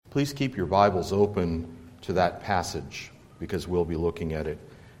Please keep your Bibles open to that passage because we'll be looking at it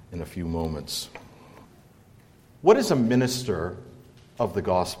in a few moments. What is a minister of the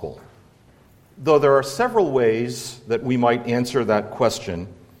gospel? Though there are several ways that we might answer that question,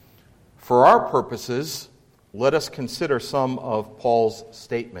 for our purposes, let us consider some of Paul's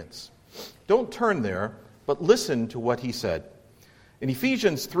statements. Don't turn there, but listen to what he said. In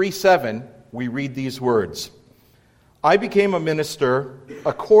Ephesians 3:7, we read these words, I became a minister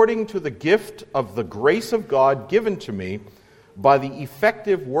according to the gift of the grace of God given to me by the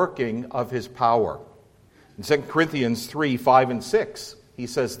effective working of his power. In 2 Corinthians 3:5 and 6, he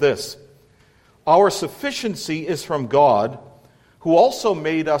says this, Our sufficiency is from God, who also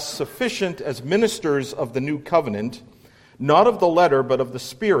made us sufficient as ministers of the new covenant, not of the letter, but of the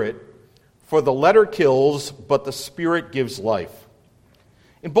Spirit, for the letter kills, but the Spirit gives life.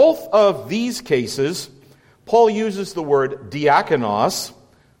 In both of these cases, Paul uses the word diakonos,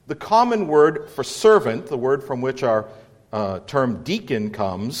 the common word for servant, the word from which our term deacon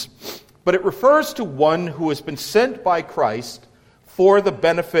comes, but it refers to one who has been sent by Christ for the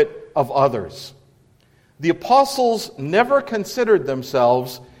benefit of others. The apostles never considered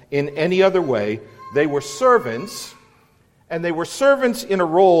themselves in any other way. They were servants, and they were servants in a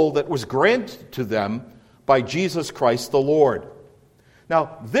role that was granted to them by Jesus Christ the Lord.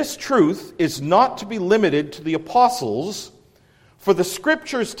 Now, this truth is not to be limited to the apostles, for the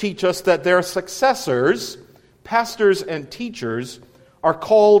Scriptures teach us that their successors, pastors and teachers, are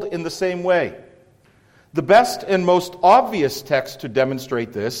called in the same way. The best and most obvious text to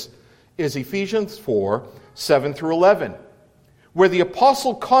demonstrate this is Ephesians 4:7 through 11, where the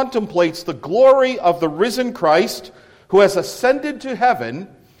apostle contemplates the glory of the risen Christ who has ascended to heaven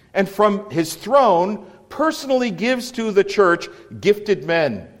and from his throne personally gives to the church gifted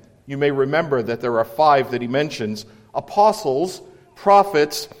men. You may remember that there are 5 that he mentions: apostles,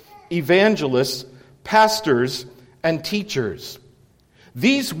 prophets, evangelists, pastors, and teachers.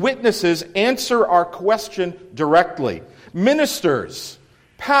 These witnesses answer our question directly. Ministers,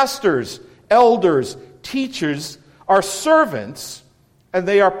 pastors, elders, teachers are servants, and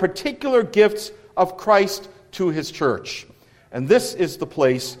they are particular gifts of Christ to his church. And this is the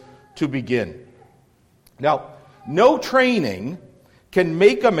place to begin. Now, no training can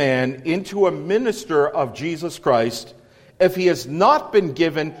make a man into a minister of Jesus Christ if he has not been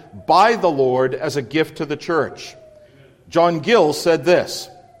given by the Lord as a gift to the church. John Gill said this,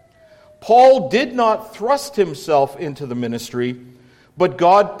 Paul did not thrust himself into the ministry, but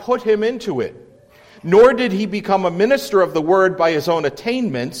God put him into it. Nor did he become a minister of the word by his own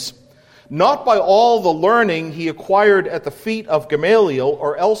attainments, not by all the learning he acquired at the feet of Gamaliel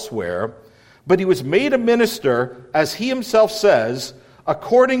or elsewhere, but he was made a minister, as he himself says,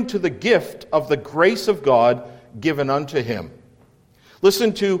 according to the gift of the grace of God given unto him.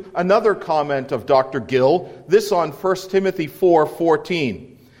 Listen to another comment of Dr. Gill, this on 1 Timothy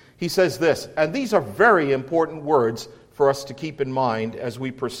 4:14. He says this, and these are very important words for us to keep in mind as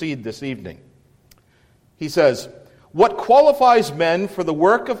we proceed this evening. He says, what qualifies men for the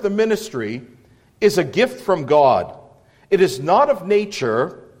work of the ministry is a gift from God. It is not of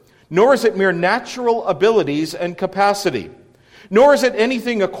nature, nor is it mere natural abilities and capacity, nor is it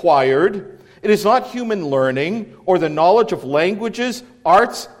anything acquired. It is not human learning or the knowledge of languages,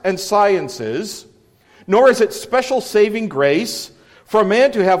 arts, and sciences, nor is it special saving grace for a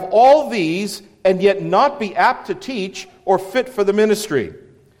man to have all these and yet not be apt to teach or fit for the ministry.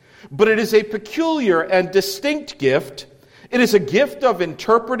 But it is a peculiar and distinct gift. It is a gift of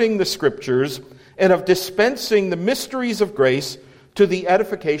interpreting the Scriptures and of dispensing the mysteries of grace to the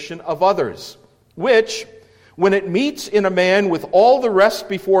edification of others, which, when it meets in a man with all the rest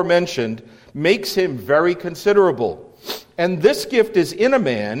before mentioned, makes him very considerable. And this gift is in a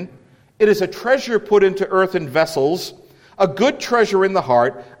man. It is a treasure put into earthen vessels, a good treasure in the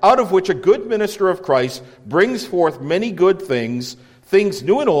heart, out of which a good minister of Christ brings forth many good things, things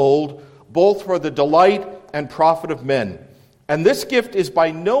new and old, both for the delight and profit of men. And this gift is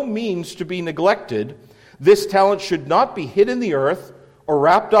by no means to be neglected. This talent should not be hid in the earth or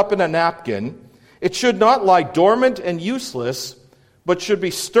wrapped up in a napkin. It should not lie dormant and useless, but should be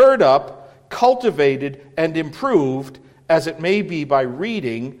stirred up, cultivated, and improved, as it may be by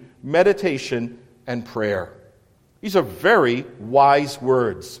reading, meditation, and prayer. These are very wise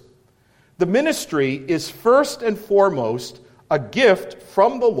words. The ministry is first and foremost a gift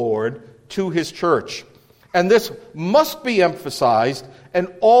from the Lord to his church. And this must be emphasized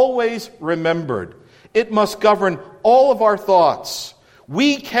and always remembered. It must govern all of our thoughts.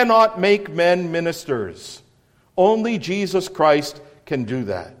 We cannot make men ministers. Only Jesus Christ can do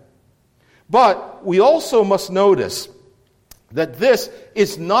that. But we also must notice that this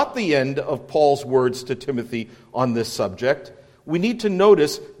is not the end of Paul's words to Timothy on this subject, we need to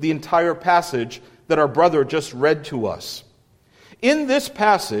notice the entire passage that our brother just read to us. In this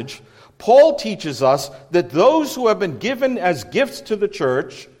passage, Paul teaches us that those who have been given as gifts to the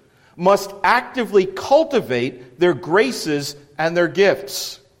church must actively cultivate their graces and their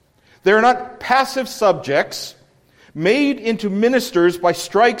gifts. They are not passive subjects made into ministers by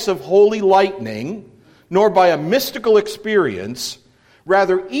strikes of holy lightning, nor by a mystical experience.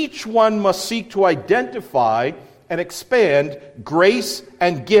 Rather, each one must seek to identify and expand grace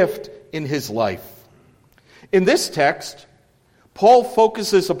and gift in his life. In this text, Paul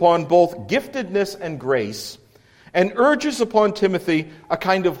focuses upon both giftedness and grace and urges upon Timothy a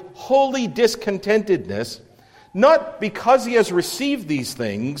kind of holy discontentedness, not because he has received these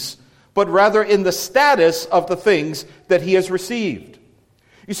things, but rather in the status of the things that he has received.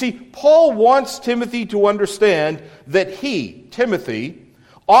 You see, Paul wants Timothy to understand that he, Timothy,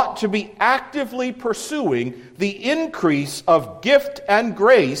 ought to be actively pursuing the increase of gift and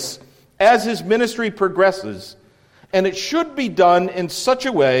grace as his ministry progresses, and it should be done in such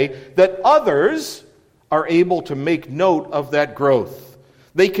a way that others are able to make note of that growth.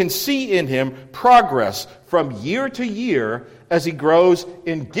 They can see in him progress from year to year as he grows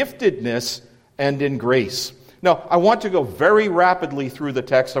in giftedness and in grace. Now, I want to go very rapidly through the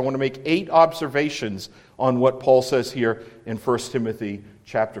text. I want to make 8 observations on what Paul says here in 1 Timothy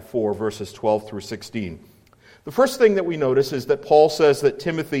chapter 4, verses 12 through 16. The first thing that we notice is that Paul says that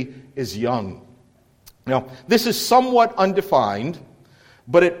Timothy is young. Now, this is somewhat undefined,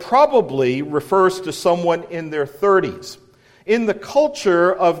 but it probably refers to someone in their 30s. In the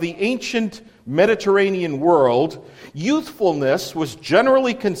culture of the ancient Mediterranean world, youthfulness was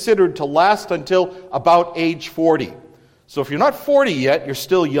generally considered to last until about age 40. So if you're not 40 yet, you're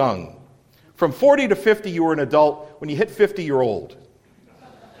still young. From 40 to 50, you were an adult. When you hit 50, you're old.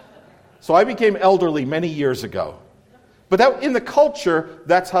 So I became elderly many years ago. But in the culture,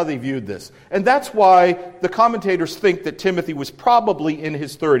 that's how they viewed this. And that's why the commentators think that Timothy was probably in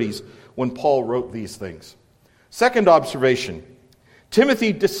his 30s when Paul wrote these things. Second observation,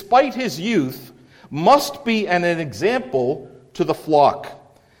 Timothy, despite his youth, must be an example to the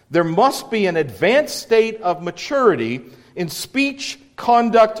flock. There must be an advanced state of maturity in speech,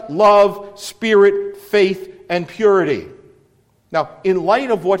 conduct, love, spirit, faith, and purity. Now, in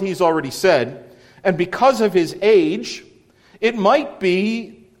light of what he's already said, and because of his age, it might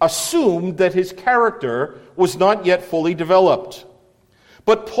be assumed that his character was not yet fully developed.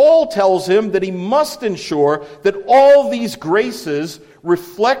 But Paul tells him that he must ensure that all these graces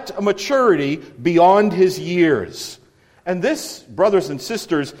reflect a maturity beyond his years. And this, brothers and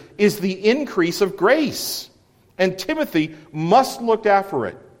sisters, is the increase of grace. And Timothy must look after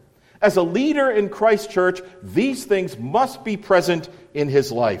it. As a leader in Christ's church, these things must be present in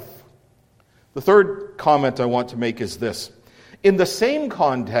his life. The third comment I want to make is this. In the same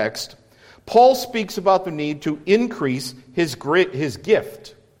context, Paul speaks about the need to increase his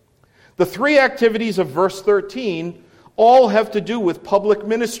gift. The 3 activities of verse 13 all have to do with public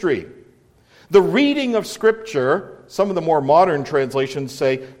ministry. The reading of Scripture, some of the more modern translations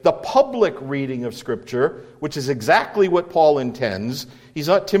say the public reading of Scripture, which is exactly what Paul intends. He's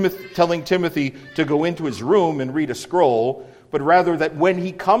not telling Timothy to go into his room and read a scroll, but rather that when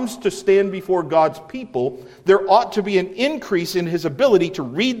he comes to stand before God's people, there ought to be an increase in his ability to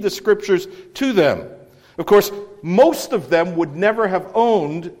read the Scriptures to them. Of course, most of them would never have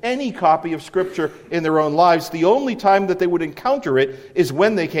owned any copy of Scripture in their own lives. The only time that they would encounter it is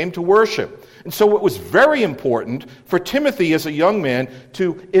when they came to worship. And so it was very important for Timothy as a young man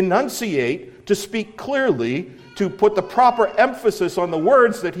to enunciate, to speak clearly, to put the proper emphasis on the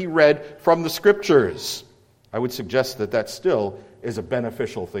words that he read from the Scriptures. I would suggest that that still is a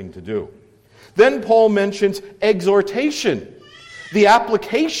beneficial thing to do. Then Paul mentions exhortation, the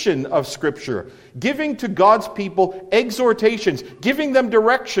application of Scripture, giving to God's people exhortations, giving them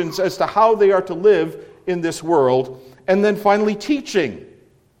directions as to how they are to live in this world, and then finally teaching,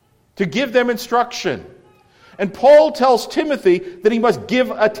 to give them instruction. And Paul tells Timothy that he must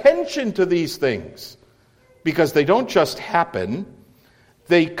give attention to these things, because they don't just happen,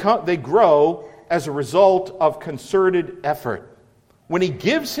 they grow as a result of concerted effort. When he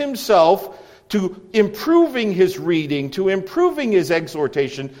gives himself to improving his reading, to improving his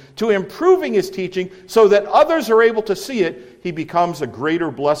exhortation, to improving his teaching, so that others are able to see it, he becomes a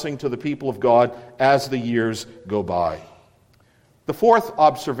greater blessing to the people of God as the years go by. The fourth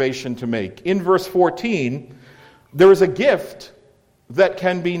observation to make, in verse 14, there is a gift that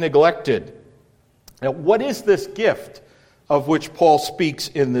can be neglected. Now, what is this gift of which Paul speaks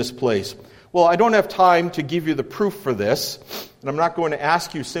in this place? Well, I don't have time to give you the proof for this, and I'm not going to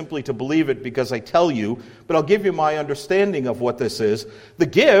ask you simply to believe it because I tell you, but I'll give you my understanding of what this is. The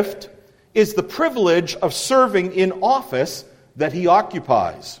gift is the privilege of serving in office that he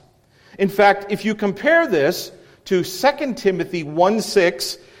occupies. In fact, if you compare this to 2 Timothy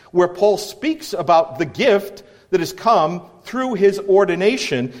 1:6, where Paul speaks about the gift that has come through his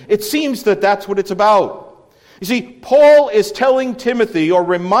ordination, it seems that that's what it's about. You see, Paul is telling Timothy, or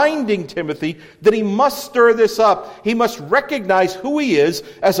reminding Timothy, that he must stir this up. He must recognize who he is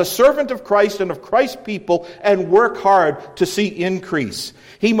as a servant of Christ and of Christ's people and work hard to see increase.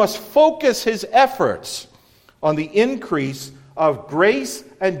 He must focus his efforts on the increase of grace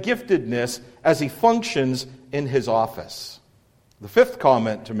and giftedness as he functions in his office. The fifth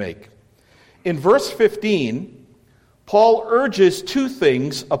comment to make. In verse 15, Paul urges two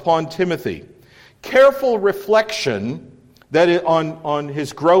things upon Timothy. Careful reflection on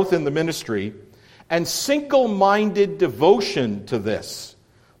his growth in the ministry, and single-minded devotion to this.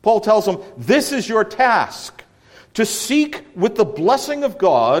 Paul tells him, this is your task, to seek with the blessing of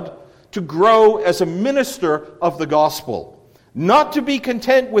God to grow as a minister of the gospel. Not to be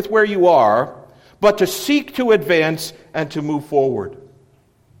content with where you are, but to seek to advance and to move forward.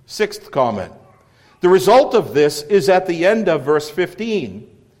 Sixth comment. The result of this is at the end of verse 15.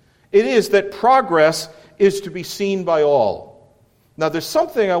 It is that progress is to be seen by all. Now, there's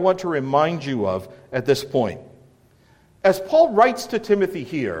something I want to remind you of at this point. As Paul writes to Timothy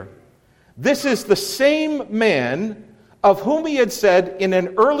here, this is the same man of whom he had said in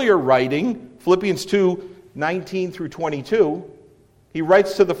an earlier writing, Philippians 2:19 through 22, he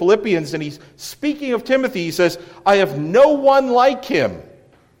writes to the Philippians and he's speaking of Timothy. He says, I have no one like him.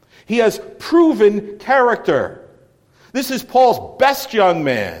 He has proven character. This is Paul's best young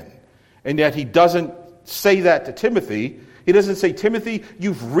man. And yet he doesn't say that to Timothy. He doesn't say, Timothy,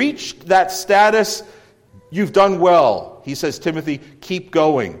 you've reached that status. You've done well. He says, Timothy, keep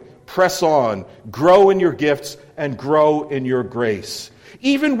going. Press on. Grow in your gifts and grow in your grace.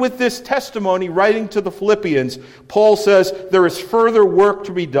 Even with this testimony, writing to the Philippians, Paul says there is further work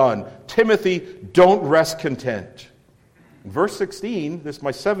to be done. Timothy, don't rest content. Verse 16, this is my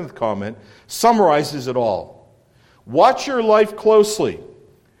seventh comment, summarizes it all. Watch your life closely.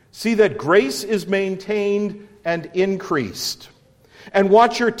 See that grace is maintained and increased. And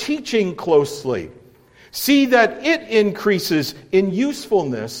watch your teaching closely. See that it increases in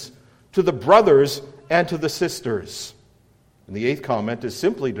usefulness to the brothers and to the sisters. And the eighth comment is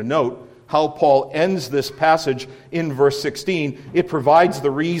simply to note how Paul ends this passage in verse 16. It provides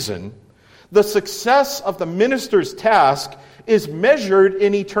the reason. The success of the minister's task is measured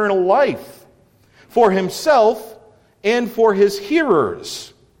in eternal life for himself and for his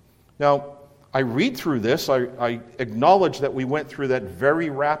hearers. Now, I read through this. I acknowledge that we went through that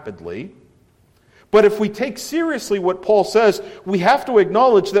very rapidly. But if we take seriously what Paul says, we have to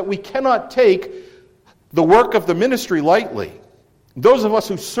acknowledge that we cannot take the work of the ministry lightly. Those of us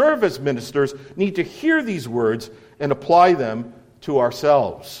who serve as ministers need to hear these words and apply them to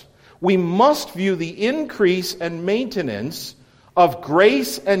ourselves. We must view the increase and maintenance of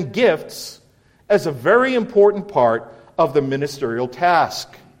grace and gifts as a very important part of the ministerial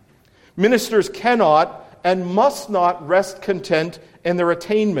task. Ministers cannot and must not rest content in their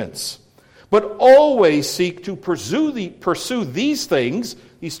attainments, but always seek to pursue these things,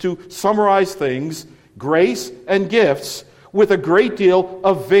 these two summarized things, grace and gifts, with a great deal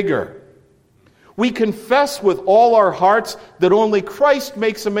of vigor. We confess with all our hearts that only Christ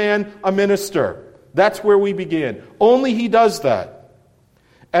makes a man a minister. That's where we begin. Only he does that.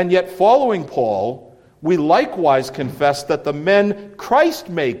 And yet, following Paul, we likewise confess that the men Christ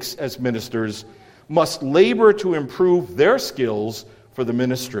makes as ministers must labor to improve their skills for the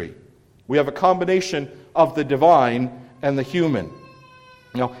ministry. We have a combination of the divine and the human.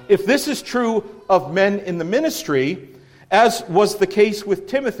 Now, if this is true of men in the ministry, as was the case with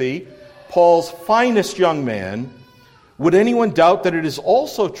Timothy, Paul's finest young man, would anyone doubt that it is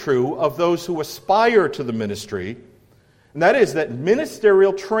also true of those who aspire to the ministry? And that is that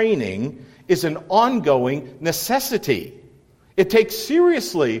ministerial training is an ongoing necessity. It takes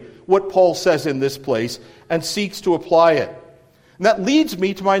seriously what Paul says in this place and seeks to apply it. And that leads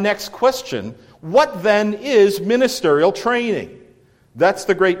me to my next question. What then is ministerial training? That's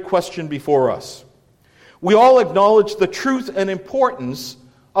the great question before us. We all acknowledge the truth and importance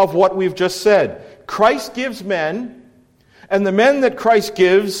of what we've just said. Christ gives men, and the men that Christ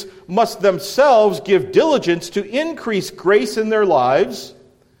gives must themselves give diligence to increase grace in their lives,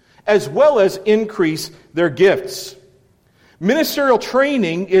 as well as increase their gifts. Ministerial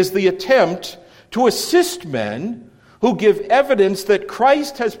training is the attempt to assist men who give evidence that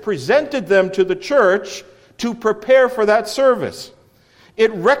Christ has presented them to the church to prepare for that service.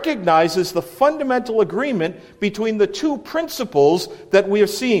 It recognizes the fundamental agreement between the two principles that we have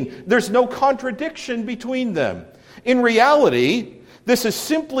seen. There's no contradiction between them. In reality, this is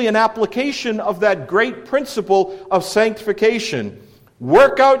simply an application of that great principle of sanctification.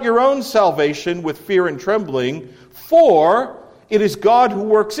 Work out your own salvation with fear and trembling, for it is God who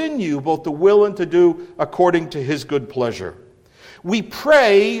works in you both to will and to do according to his good pleasure. We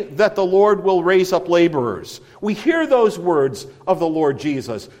pray that the Lord will raise up laborers. We hear those words of the Lord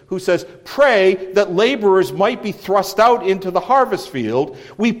Jesus, who says, pray that laborers might be thrust out into the harvest field.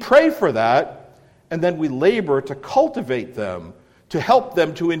 We pray for that, and then we labor to cultivate them, to help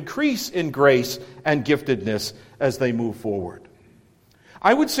them to increase in grace and giftedness as they move forward.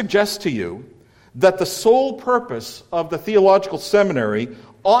 I would suggest to you that the sole purpose of the theological seminary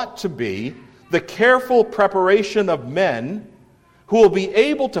ought to be the careful preparation of men who will be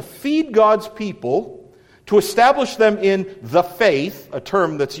able to feed God's people, to establish them in the faith, a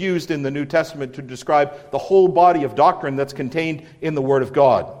term that's used in the New Testament to describe the whole body of doctrine that's contained in the Word of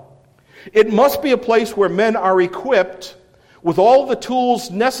God. It must be a place where men are equipped with all the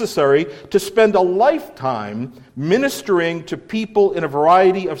tools necessary to spend a lifetime ministering to people in a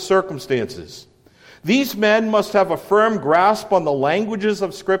variety of circumstances. These men must have a firm grasp on the languages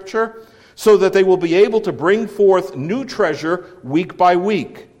of Scripture so that they will be able to bring forth new treasure week by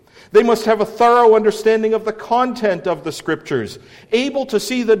week. They must have a thorough understanding of the content of the Scriptures, able to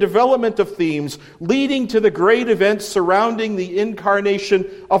see the development of themes leading to the great events surrounding the incarnation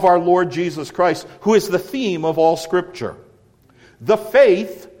of our Lord Jesus Christ, who is the theme of all Scripture. The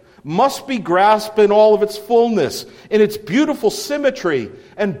faith must be grasped in all of its fullness, in its beautiful symmetry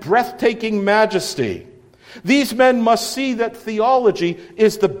and breathtaking majesty. These men must see that theology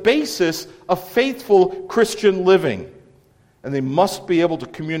is the basis of faithful Christian living, and they must be able to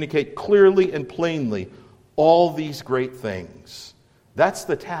communicate clearly and plainly all these great things. That's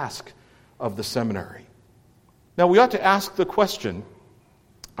the task of the seminary. Now, we ought to ask the question,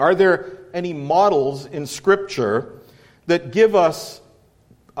 are there any models in Scripture that give us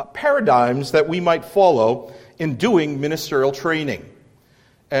paradigms that we might follow in doing ministerial training?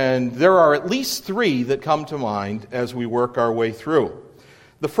 And there are at least three that come to mind as we work our way through.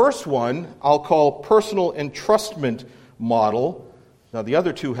 The first one I'll call personal entrustment model. Now, the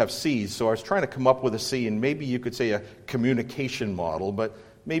other two have C's, so I was trying to come up with a C, and maybe you could say a communication model, but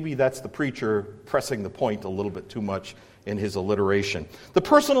maybe that's the preacher pressing the point a little bit too much in his alliteration. The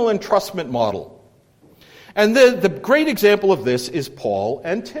personal entrustment model. And the great example of this is Paul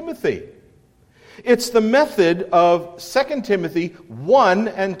and Timothy. It's the method of 2 Timothy 1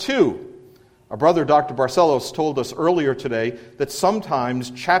 and 2. Our brother Dr. Barcelos told us earlier today that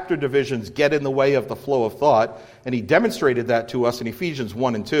sometimes chapter divisions get in the way of the flow of thought, and he demonstrated that to us in Ephesians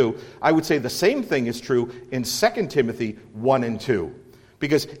 1 and 2. I would say the same thing is true in 2 Timothy 1 and 2.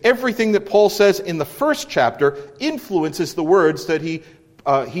 Because everything that Paul says in the first chapter influences the words that he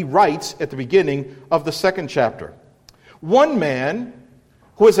writes at the beginning of the second chapter. One man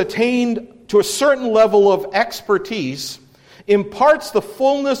who has attained to a certain level of expertise imparts the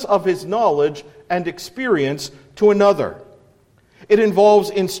fullness of his knowledge and experience to another. It involves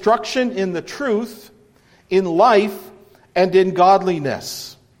instruction in the truth, in life, and in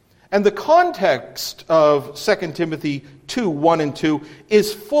godliness. And the context of 2 Timothy 2, 1 and 2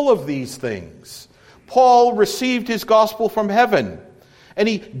 is full of these things. Paul received his gospel from heaven, and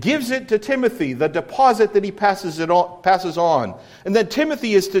he gives it to Timothy, the deposit that he passes on. And then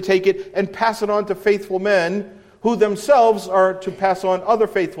Timothy is to take it and pass it on to faithful men who themselves are to pass on other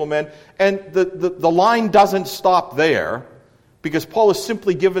faithful men. And the line doesn't stop there, because Paul has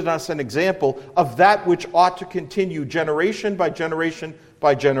simply given us an example of that which ought to continue generation by generation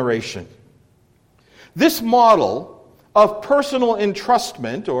by generation. This model of personal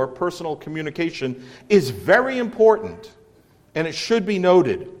entrustment or personal communication is very important, and it should be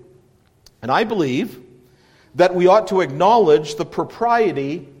noted. And I believe that we ought to acknowledge the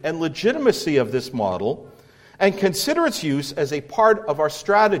propriety and legitimacy of this model and consider its use as a part of our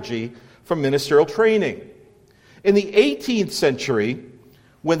strategy for ministerial training. In the 18th century,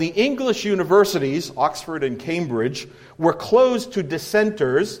 when the English universities, Oxford and Cambridge, were closed to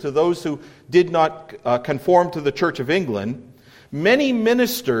dissenters, to those who did not conform to the Church of England, many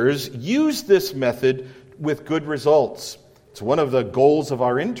ministers used this method with good results. It's one of the goals of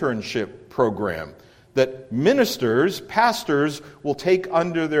our internship program, that ministers, pastors, will take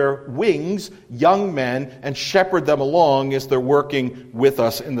under their wings young men and shepherd them along as they're working with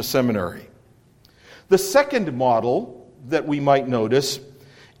us in the seminary. The second model that we might notice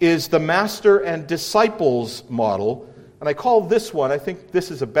is the master and disciples model and I call this one, I think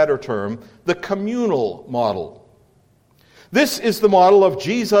this is a better term, the communal model. This is the model of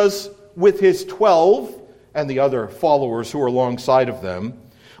Jesus with his 12 and the other followers who are alongside of them,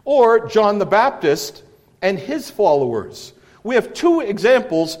 or John the Baptist and his followers. We have two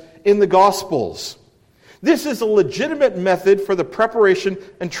examples in the Gospels. This is a legitimate method for the preparation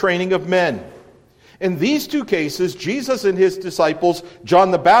and training of men. In these two cases, Jesus and his disciples,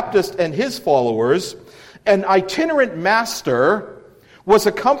 John the Baptist and his followers, an itinerant master was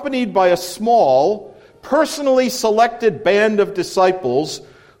accompanied by a small, personally selected band of disciples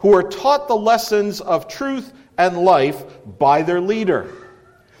who were taught the lessons of truth and life by their leader.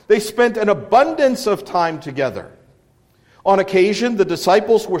 They spent an abundance of time together. On occasion, the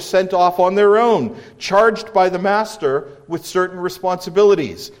disciples were sent off on their own, charged by the master with certain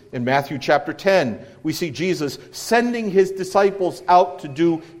responsibilities. In Matthew chapter 10, we see Jesus sending his disciples out to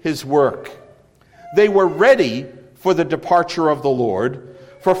do his work. They were ready for the departure of the Lord,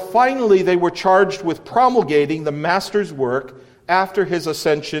 for finally they were charged with promulgating the master's work after his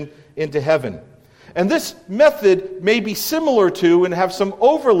ascension into heaven. And this method may be similar to and have some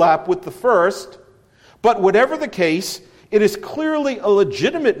overlap with the first, but whatever the case, it is clearly a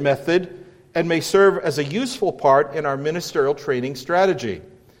legitimate method and may serve as a useful part in our ministerial training strategy.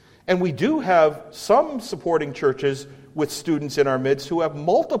 And we do have some supporting churches with students in our midst who have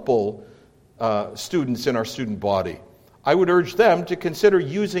multiple students in our student body. I would urge them to consider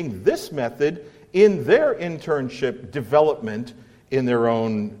using this method in their internship development in their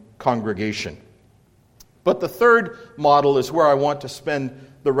own congregation. But the third model is where I want to spend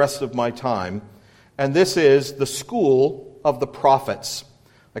the rest of my time, and this is the school of the prophets.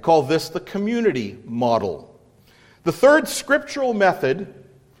 I call this the community model. The third scriptural method,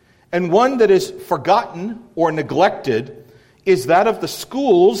 and one that is forgotten or neglected, is that of the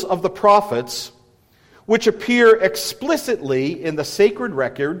schools of the prophets, which appear explicitly in the sacred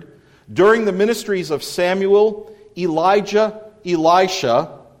record during the ministries of Samuel, Elijah,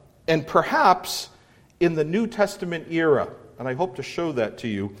 Elisha, and perhaps in the New Testament era. And I hope to show that to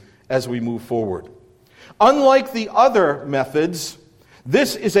you as we move forward. Unlike the other methods,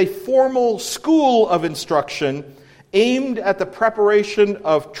 this is a formal school of instruction aimed at the preparation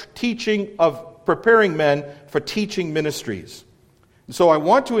of preparing men for teaching ministries. So I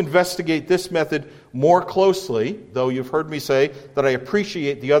want to investigate this method more closely, though you've heard me say that I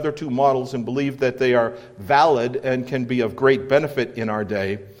appreciate the other two models and believe that they are valid and can be of great benefit in our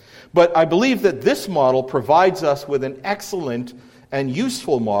day. But I believe that this model provides us with an excellent and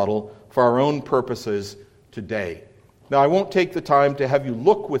useful model for our own purposes today. Now, I won't take the time to have you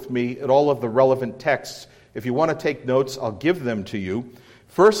look with me at all of the relevant texts. If you want to take notes, I'll give them to you.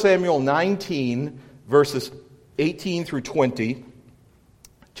 1 Samuel 19, verses 18 through 20.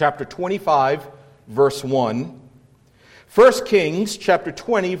 Chapter 25, verse 1. 1 Kings, chapter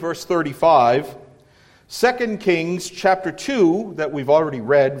 20, verse 35. 2 Kings, chapter 2, that we've already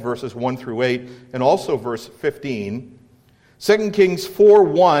read, verses 1 through 8, and also verse 15. 2 Kings 4,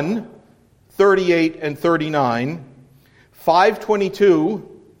 1, 38 and 39. 5:22,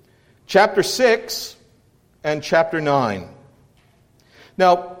 chapter 6, and chapter 9.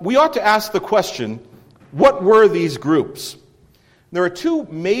 Now, we ought to ask the question, what were these groups? There are two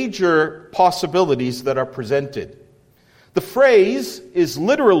major possibilities that are presented. The phrase is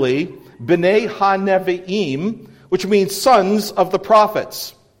literally B'nai HaNevi'im, which means sons of the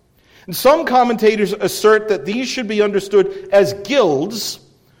prophets. And some commentators assert that these should be understood as guilds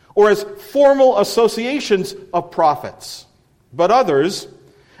or as formal associations of prophets. But others,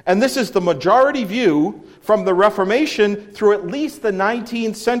 and this is the majority view from the Reformation through at least the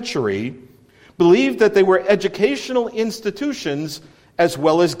 19th century, believed that they were educational institutions as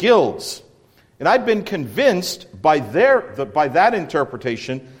well as guilds. And I've been convinced by that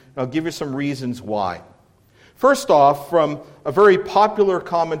interpretation, and I'll give you some reasons why. First off, from a very popular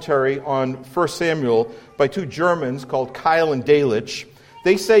commentary on 1 Samuel by two Germans called Keil and Delitzsch,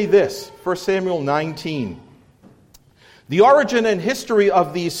 they say this, 1 Samuel 19. The origin and history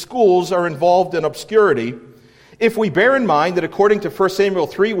of these schools are involved in obscurity if we bear in mind that according to 1 Samuel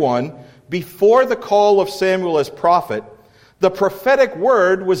 3:1, before the call of Samuel as prophet, the prophetic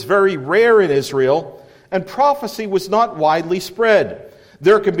word was very rare in Israel, and prophecy was not widely spread.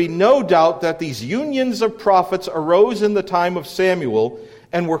 There can be no doubt that these unions of prophets arose in the time of Samuel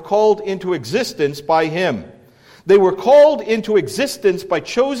and were called into existence by him. They were called into existence by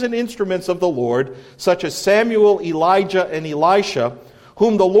chosen instruments of the Lord, such as Samuel, Elijah, and Elisha,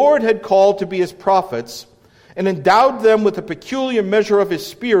 whom the Lord had called to be his prophets, and endowed them with a peculiar measure of his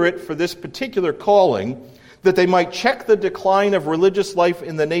Spirit for this particular calling, that they might check the decline of religious life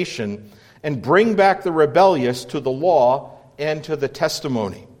in the nation, and bring back the rebellious to the law and to the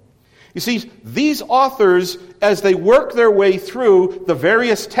testimony. You see, these authors, as they work their way through the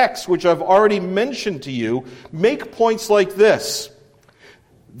various texts which I've already mentioned to you, make points like this.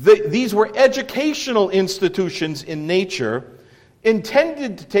 These were educational institutions in nature,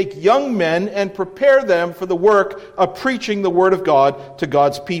 intended to take young men and prepare them for the work of preaching the Word of God to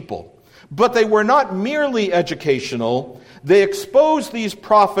God's people. But they were not merely educational. They exposed these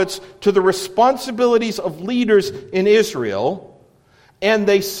prophets to the responsibilities of leaders in Israel, and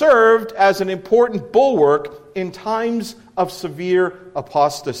they served as an important bulwark in times of severe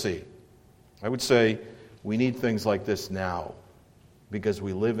apostasy. I would say we need things like this now, because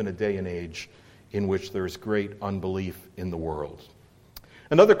we live in a day and age in which there is great unbelief in the world.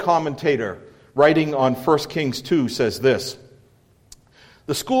 Another commentator, writing on 1 Kings 2, says this: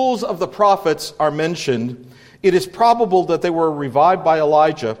 "The schools of the prophets are mentioned. It is probable that they were revived by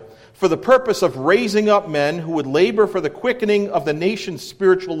Elijah for the purpose of raising up men who would labor for the quickening of the nation's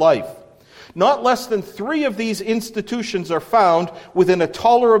spiritual life. Not less than 3 of these institutions are found within a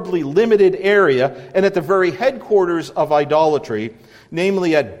tolerably limited area and at the very headquarters of idolatry,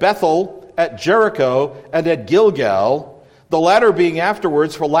 namely at Bethel, at Jericho, and at Gilgal, the latter being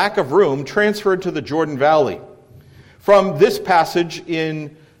afterwards, for lack of room, transferred to the Jordan Valley." From this passage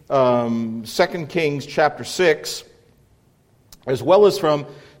in 2 Kings chapter 6, as well as from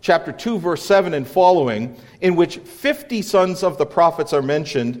chapter 2, verse 7 and following, in which 50 sons of the prophets are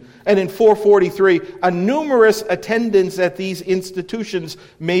mentioned, and in 443, a numerous attendance at these institutions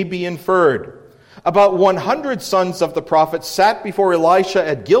may be inferred. About 100 sons of the prophets sat before Elisha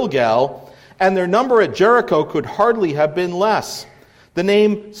at Gilgal, and their number at Jericho could hardly have been less. The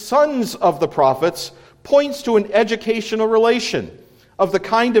name sons of the prophets points to an educational relation. Of the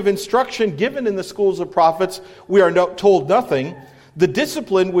kind of instruction given in the schools of prophets, we are told nothing. The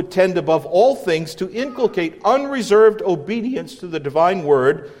discipline would tend above all things to inculcate unreserved obedience to the divine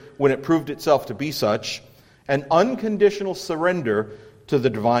word, when it proved itself to be such, and unconditional surrender to the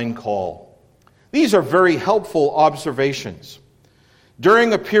divine call. These are very helpful observations.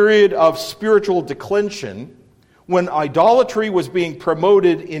 During a period of spiritual declension, when idolatry was being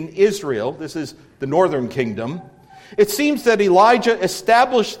promoted in Israel, this is the northern kingdom, it seems that Elijah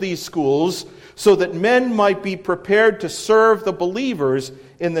established these schools so that men might be prepared to serve the believers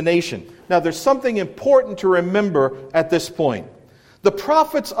in the nation. Now, there's something important to remember at this point. The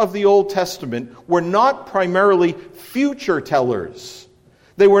prophets of the Old Testament were not primarily future tellers.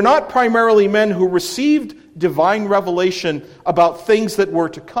 They were not primarily men who received divine revelation about things that were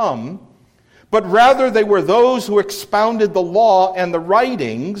to come, but rather they were those who expounded the law and the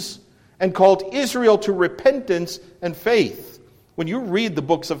writings and called Israel to repentance and faith. When you read the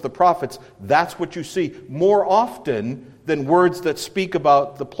books of the prophets, that's what you see more often than words that speak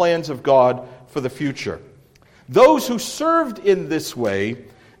about the plans of God for the future. Those who served in this way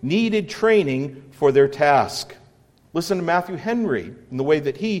needed training for their task. Listen to Matthew Henry in the way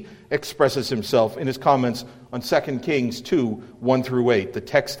that he expresses himself in his comments on 2 Kings 2, 1 through 8, the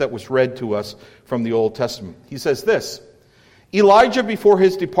text that was read to us from the Old Testament. He says this: "Elijah, before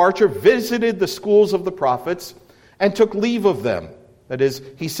his departure, visited the schools of the prophets and took leave of them." That is,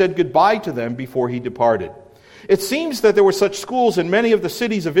 he said goodbye to them before he departed. It seems that there were such schools in many of the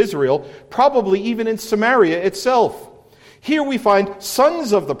cities of Israel, probably even in Samaria itself. Here we find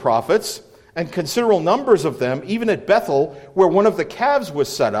sons of the prophets, and considerable numbers of them, even at Bethel, where one of the calves was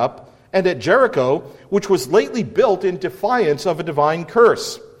set up, and at Jericho, which was lately built in defiance of a divine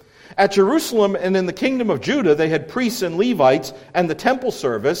curse. At Jerusalem and in the kingdom of Judah, they had priests and Levites and the temple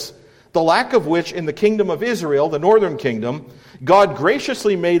service, the lack of which in the kingdom of Israel, the northern kingdom, God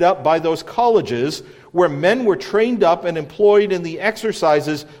graciously made up by those colleges where men were trained up and employed in the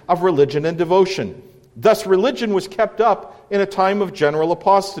exercises of religion and devotion. Thus, religion was kept up in a time of general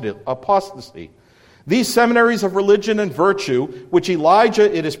apostasy. These seminaries of religion and virtue, which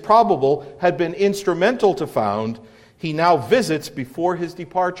Elijah, it is probable, had been instrumental to found, he now visits before his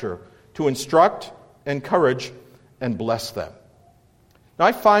departure to instruct, encourage, and bless them. Now,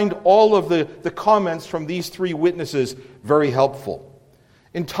 I find all of the comments from these 3 witnesses very helpful.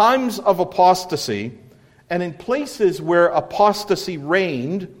 In times of apostasy, and in places where apostasy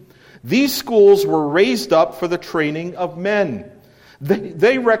reigned, these schools were raised up for the training of men.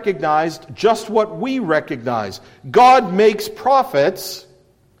 They recognized just what we recognize. God makes prophets,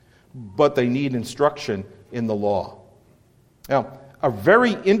 but they need instruction in the law. Now, a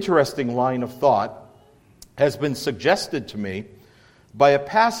very interesting line of thought has been suggested to me by a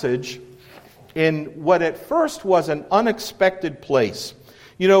passage in what at first was an unexpected place.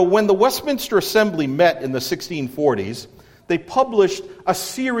 You know, when the Westminster Assembly met in the 1640s, they published a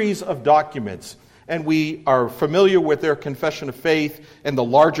series of documents. And we are familiar with their Confession of Faith and the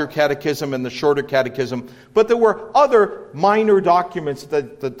larger catechism and the shorter catechism. But there were other minor documents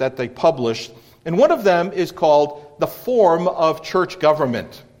that they published. And one of them is called the Form of Church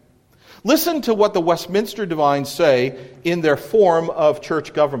Government. Listen to what the Westminster Divines say in their Form of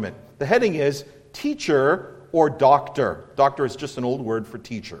Church Government. The heading is Teacher or Doctor. Doctor is just an old word for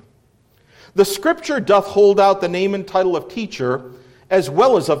teacher. The Scripture doth hold out the name and title of teacher as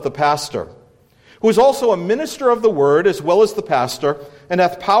well as of the pastor, who is also a minister of the word as well as the pastor, and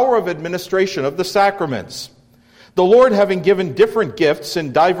hath power of administration of the sacraments. The Lord having given different gifts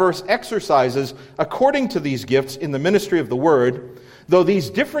and diverse exercises according to these gifts in the ministry of the word, though these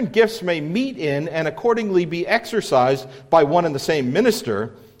different gifts may meet in and accordingly be exercised by one and the same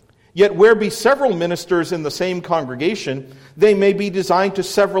minister, yet where be several ministers in the same congregation, they may be designed to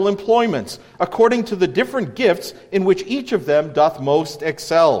several employments, according to the different gifts in which each of them doth most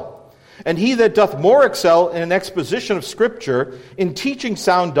excel. And he that doth more excel in an exposition of Scripture, in teaching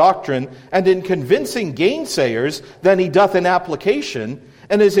sound doctrine, and in convincing gainsayers than he doth in application,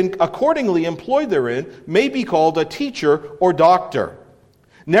 and is accordingly employed therein, may be called a teacher or doctor.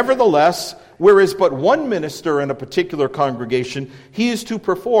 Nevertheless, where is but one minister in a particular congregation, he is to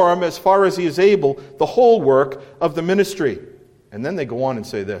perform, as far as he is able, the whole work of the ministry. And then they go on and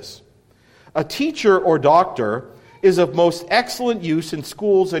say this: a teacher or doctor is of most excellent use in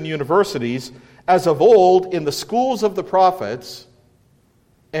schools and universities, as of old in the schools of the prophets,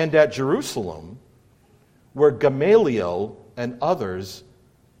 and at Jerusalem, where Gamaliel and others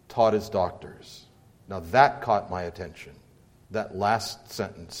taught as doctors. Now that caught my attention, that last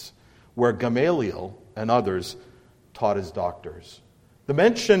sentence, where Gamaliel and others taught as doctors. The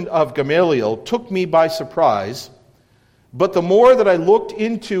mention of Gamaliel took me by surprise, but the more that I looked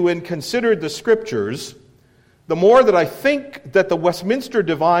into and considered the Scriptures, the more that I think that the Westminster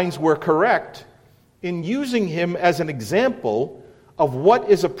Divines were correct in using him as an example of what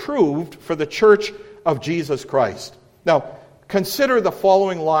is approved for the Church of Jesus Christ. Now, consider the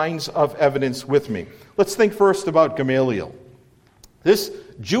following lines of evidence with me. Let's think first about Gamaliel. This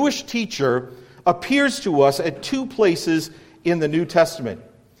Jewish teacher appears to us at two places in the New Testament.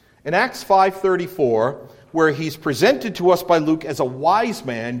 In Acts 5:34, where he's presented to us by Luke as a wise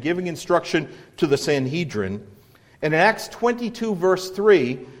man giving instruction to the Sanhedrin, and in Acts 22, verse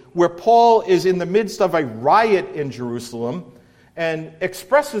 3, where Paul is in the midst of a riot in Jerusalem and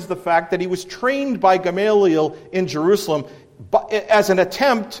expresses the fact that he was trained by Gamaliel in Jerusalem as an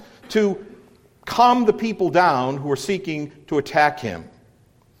attempt to calm the people down who were seeking to attack him.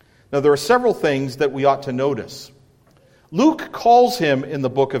 Now, there are several things that we ought to notice. Luke calls him in the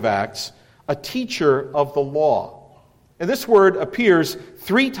book of Acts a teacher of the law. And this word appears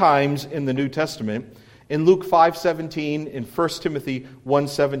 3 times in the New Testament, in Luke 5:17, in 1 Timothy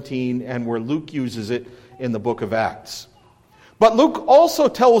 1:17, and where Luke uses it in the book of Acts. But Luke also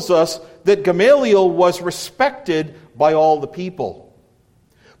tells us that Gamaliel was respected by all the people.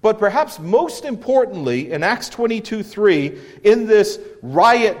 But perhaps most importantly, in Acts 22:3, in this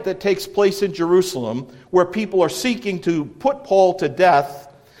riot that takes place in Jerusalem, where people are seeking to put Paul to death,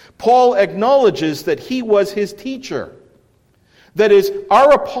 Paul acknowledges that he was his teacher. That is,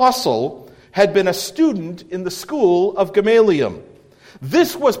 our apostle had been a student in the school of Gamaliel.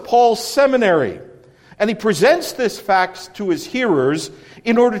 This was Paul's seminary, and he presents this fact to his hearers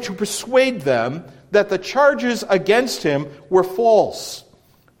in order to persuade them that the charges against him were false.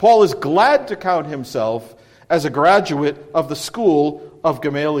 Paul is glad to count himself as a graduate of the school of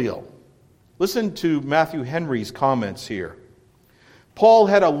Gamaliel. Listen to Matthew Henry's comments here. Paul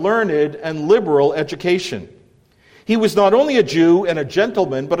had a learned and liberal education. He was not only a Jew and a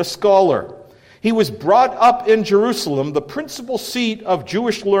gentleman, but a scholar. He was brought up in Jerusalem, the principal seat of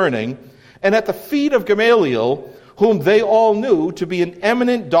Jewish learning, and at the feet of Gamaliel, whom they all knew to be an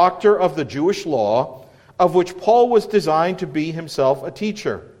eminent doctor of the Jewish law, of which Paul was designed to be himself a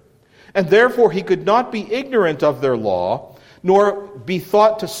teacher. And therefore he could not be ignorant of their law, nor be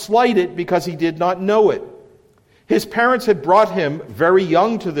thought to slight it because he did not know it. His parents had brought him very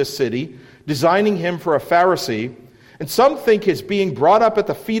young to this city, designing him for a Pharisee. And some think his being brought up at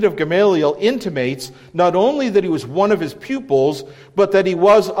the feet of Gamaliel intimates not only that he was one of his pupils, but that he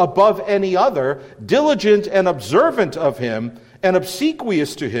was above any other, diligent and observant of him, and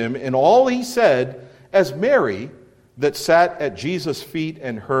obsequious to him in all he said, as Mary that sat at Jesus' feet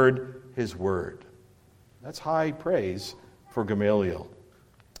and heard his word. That's high praise for Gamaliel.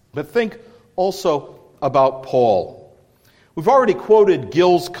 But think also about Paul. We've already quoted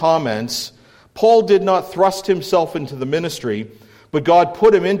Gill's comments. Paul did not thrust himself into the ministry, but God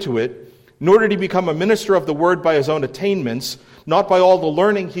put him into it, Nor did he become a minister of the word by his own attainments, not by all the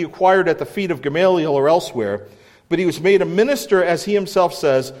learning he acquired at the feet of Gamaliel or elsewhere, but he was made a minister, as he himself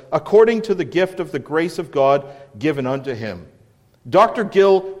says, according to the gift of the grace of God given unto him. Dr.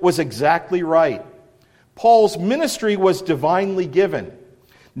 Gill was exactly right. Paul's ministry was divinely given.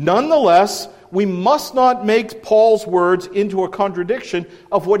 Nonetheless, we must not make Paul's words into a contradiction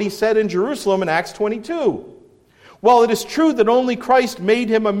of what he said in Jerusalem in Acts 22. While it is true that only Christ made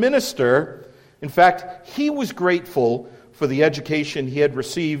him a minister, in fact, he was grateful for the education he had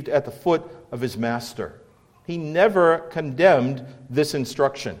received at the foot of his master. He never condemned this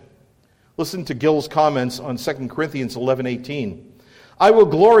instruction. Listen to Gill's comments on 2 Corinthians 11:18. I will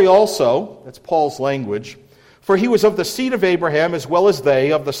glory also, that's Paul's language, for he was of the seed of Abraham as well as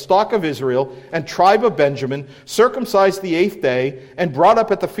they, of the stock of Israel and tribe of Benjamin, circumcised the 8th day, and brought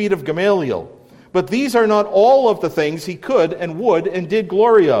up at the feet of Gamaliel. But these are not all of the things he could and would and did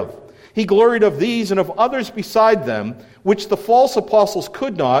glory of. He gloried of these and of others beside them, which the false apostles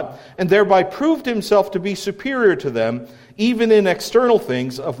could not, and thereby proved himself to be superior to them, even in external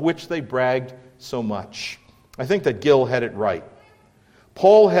things of which they bragged so much. I think that Gill had it right.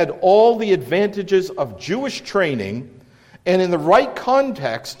 Paul had all the advantages of Jewish training, and in the right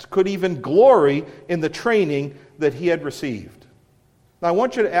context could even glory in the training that he had received. Now I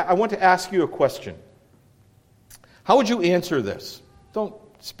want to ask you a question. How would you answer this? Don't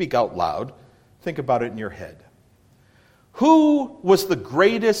speak out loud. Think about it in your head. Who was the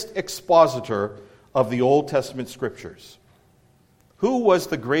greatest expositor of the Old Testament Scriptures? Who was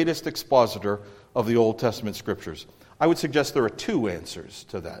the greatest expositor of the Old Testament Scriptures? I would suggest there are two answers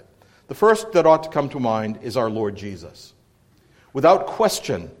to that. The first that ought to come to mind is our Lord Jesus. Without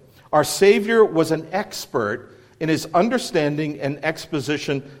question, our Savior was an expert in his understanding and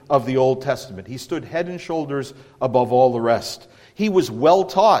exposition of the Old Testament. He stood head and shoulders above all the rest. He was well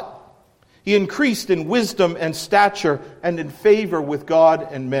taught. He increased in wisdom and stature and in favor with God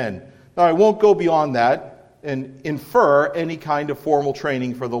and men. Now, I won't go beyond that and infer any kind of formal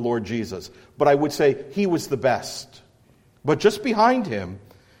training for the Lord Jesus, but I would say he was the best. But just behind him,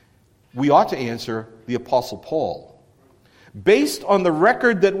 we ought to answer the Apostle Paul. Based on the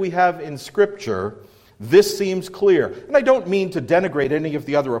record that we have in Scripture, this seems clear. And I don't mean to denigrate any of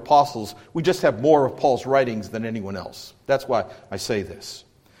the other apostles. We just have more of Paul's writings than anyone else. That's why I say this.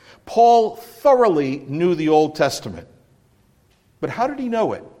 Paul thoroughly knew the Old Testament. But how did he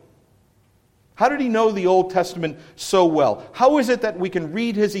know it? How did he know the Old Testament so well? How is it that we can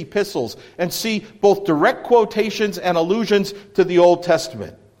read his epistles and see both direct quotations and allusions to the Old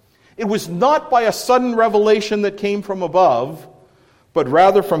Testament? It was not by a sudden revelation that came from above, but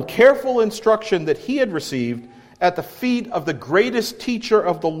rather from careful instruction that he had received at the feet of the greatest teacher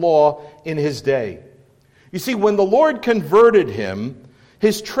of the law in his day. You see, when the Lord converted him,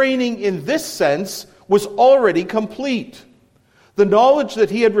 his training in this sense was already complete. The knowledge that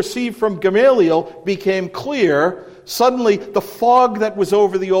he had received from Gamaliel became clear. Suddenly, the fog that was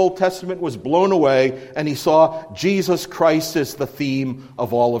over the Old Testament was blown away, and he saw Jesus Christ as the theme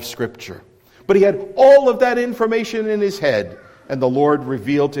of all of Scripture. But he had all of that information in his head, and the Lord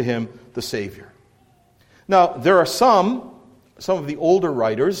revealed to him the Savior. Now, there are some of the older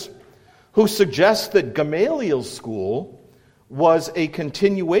writers who suggest that Gamaliel's school was a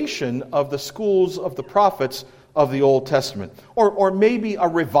continuation of the schools of the prophets of the Old Testament, or maybe a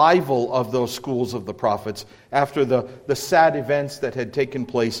revival of those schools of the prophets after the sad events that had taken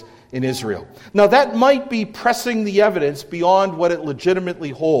place in Israel. Now, that might be pressing the evidence beyond what it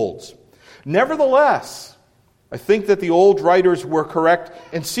legitimately holds. Nevertheless, I think that the old writers were correct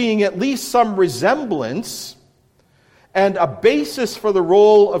in seeing at least some resemblance and a basis for the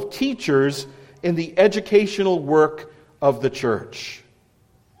role of teachers in the educational work of the church.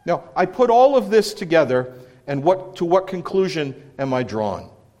 Now, I put all of this together, and to what conclusion am I drawn?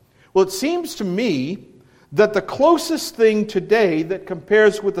 Well, it seems to me that the closest thing today that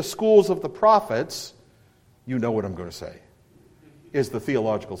compares with the schools of the prophets, you know what I'm going to say, is the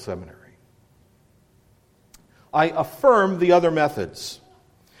theological seminary. I affirm the other methods.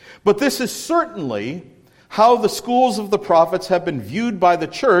 But this is certainly how the schools of the prophets have been viewed by the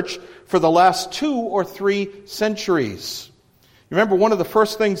church for the last 2 or 3 centuries. You remember one of the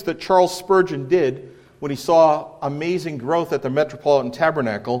first things that Charles Spurgeon did when he saw amazing growth at the Metropolitan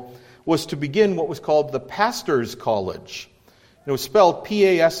Tabernacle was to begin what was called the Pastors' College. It was spelled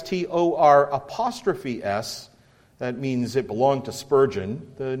Pastor''S. That means it belonged to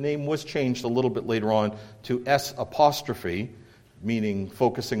Spurgeon. The name was changed a little bit later on to S', meaning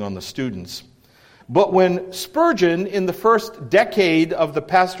focusing on the students. But when Spurgeon, in the first decade of the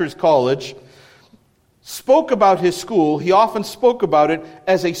Pastors' College, spoke about his school, he often spoke about it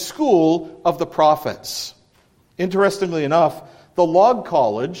as a school of the prophets. Interestingly enough, the Log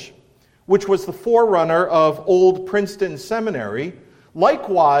College, which was the forerunner of Old Princeton Seminary,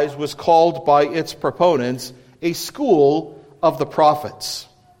 likewise was called by its proponents a school of the prophets.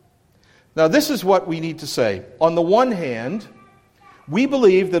 Now, this is what we need to say. On the one hand, we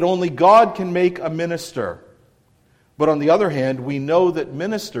believe that only God can make a minister. But on the other hand, we know that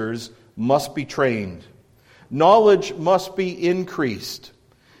ministers must be trained. Knowledge must be increased.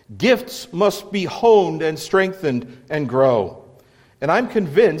 Gifts must be honed and strengthened and grow. And I'm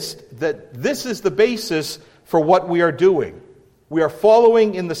convinced that this is the basis for what we are doing. We are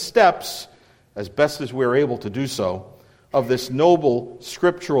following in the steps, as best as we are able to do so, of this noble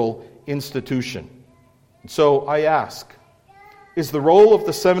scriptural institution. And so I ask, is the role of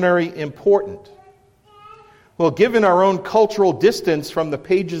the seminary important? Well, given our own cultural distance from the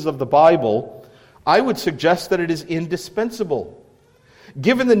pages of the Bible, I would suggest that it is indispensable.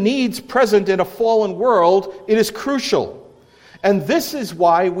 Given the needs present in a fallen world, it is crucial. And this is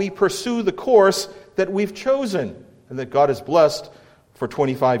why we pursue the course that we've chosen and that God has blessed for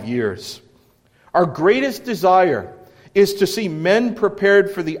 25 years. Our greatest desire is to see men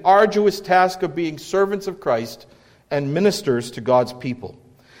prepared for the arduous task of being servants of Christ and ministers to God's people.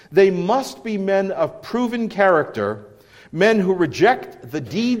 They must be men of proven character, men who reject the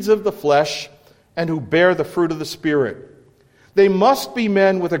deeds of the flesh and who bear the fruit of the Spirit. They must be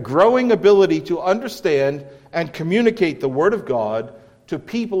men with a growing ability to understand and communicate the Word of God to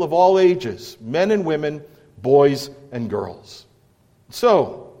people of all ages, men and women, boys and girls.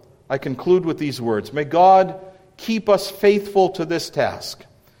 So, I conclude with these words. May God keep us faithful to this task,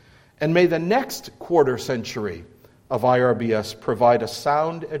 and may the next quarter century of IRBS provide a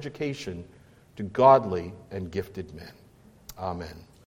sound education to godly and gifted men. Amen.